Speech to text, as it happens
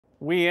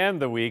We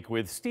end the week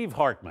with Steve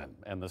Hartman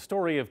and the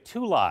story of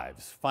two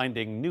lives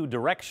finding new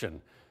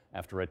direction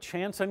after a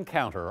chance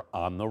encounter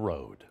on the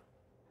road.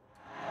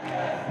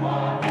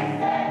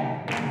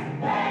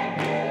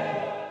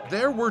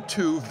 There were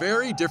two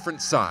very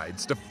different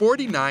sides to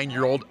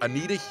 49-year-old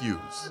Anita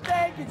Hughes.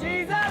 Thank you,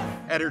 Jesus.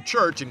 At her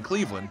church in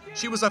Cleveland,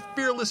 she was a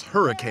fearless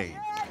hurricane.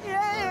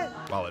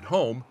 While at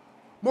home,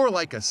 more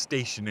like a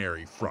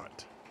stationary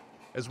front.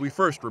 As we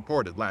first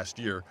reported last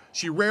year,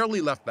 she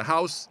rarely left the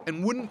house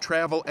and wouldn't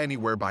travel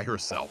anywhere by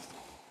herself.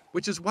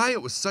 Which is why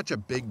it was such a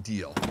big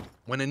deal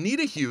when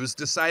Anita Hughes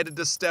decided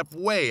to step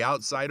way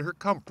outside her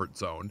comfort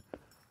zone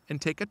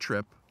and take a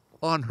trip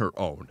on her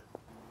own.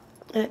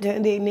 I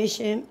turned the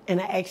ignition,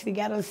 and I actually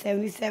got on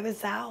 77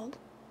 South.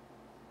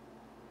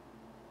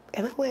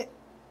 And I went.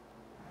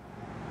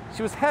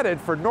 She was headed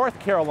for North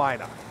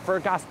Carolina for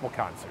a gospel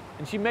concert,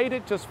 and she made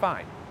it just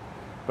fine.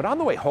 But on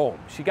the way home,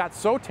 she got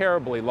so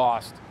terribly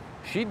lost,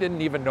 she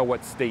didn't even know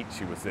what state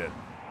she was in.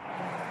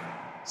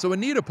 So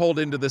Anita pulled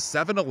into the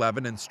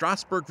 7-Eleven in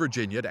Strasburg,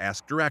 Virginia to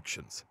ask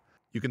directions.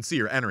 You can see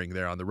her entering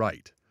there on the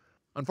right.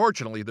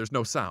 Unfortunately, there's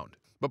no sound,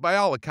 but by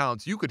all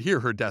accounts, you could hear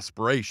her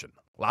desperation,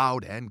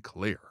 loud and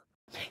clear.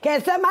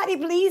 Can somebody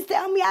please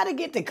tell me how to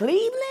get to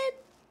Cleveland?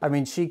 I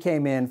mean, she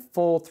came in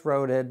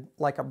full-throated,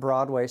 like a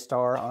Broadway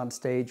star on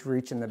stage,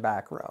 reaching the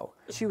back row.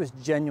 She was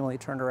genuinely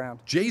turned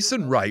around.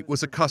 Jason Wright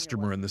was a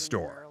customer in the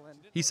store.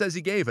 He says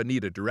he gave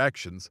Anita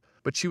directions,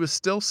 but she was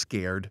still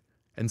scared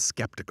and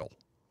skeptical.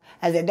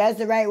 I said, that's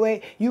the right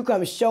way. You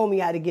come show me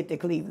how to get to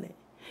Cleveland.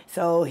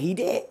 So he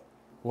did.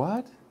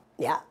 What?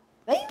 Yeah.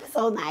 He was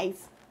so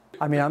nice.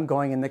 I mean, I'm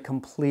going in the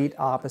complete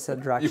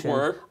opposite direction. You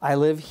were? I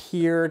live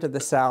here to the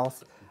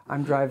south.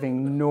 I'm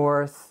driving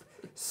north,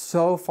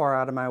 so far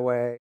out of my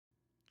way.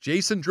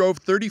 Jason drove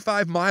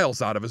 35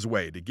 miles out of his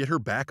way to get her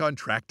back on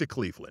track to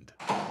Cleveland.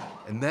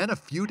 And then a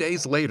few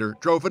days later,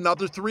 drove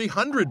another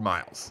 300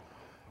 miles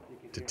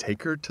to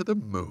take her to the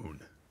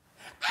moon.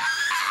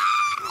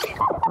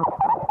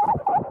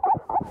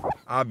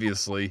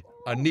 Obviously,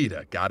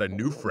 Anita got a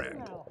new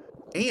friend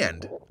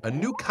and a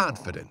new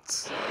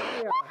confidence.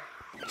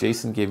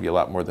 Jason gave you a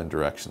lot more than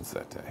directions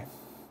that day.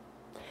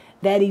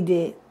 That he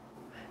did.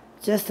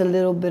 Just a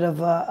little bit of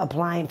a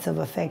appliance of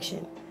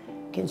affection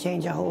can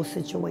change a whole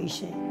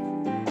situation.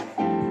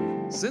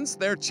 Since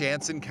their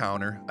chance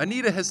encounter,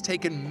 Anita has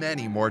taken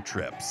many more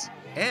trips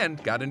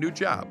and got a new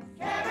job.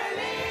 Can't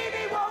believe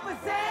he won't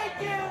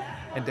forsake you.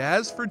 And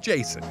as for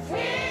Jason, He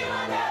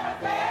will never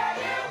fail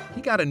you.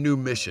 he got a new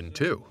mission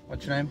too.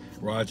 What's your name?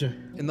 Roger.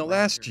 In the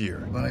last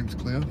year, My name's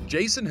Cleo.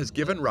 Jason has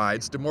given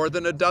rides to more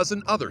than a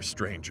dozen other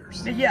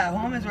strangers. Yeah,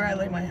 home is where I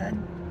lay my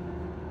head.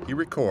 He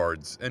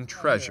records and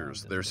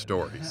treasures their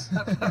stories.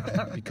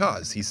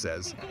 Because, he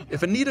says,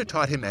 if Anita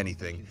taught him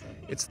anything,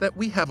 it's that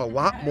we have a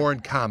lot more in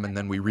common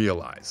than we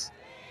realize.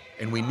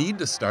 And we need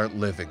to start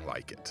living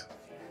like it.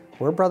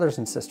 We're brothers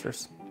and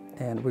sisters,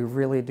 and we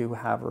really do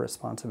have a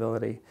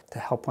responsibility to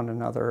help one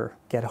another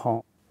get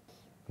home.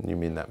 You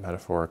mean that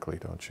metaphorically,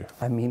 don't you?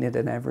 I mean it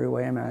in every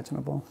way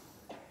imaginable.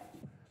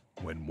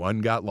 When one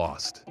got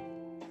lost,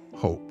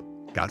 hope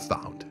got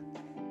found.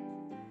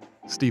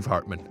 Steve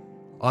Hartman,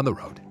 on the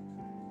road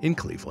in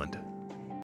Cleveland.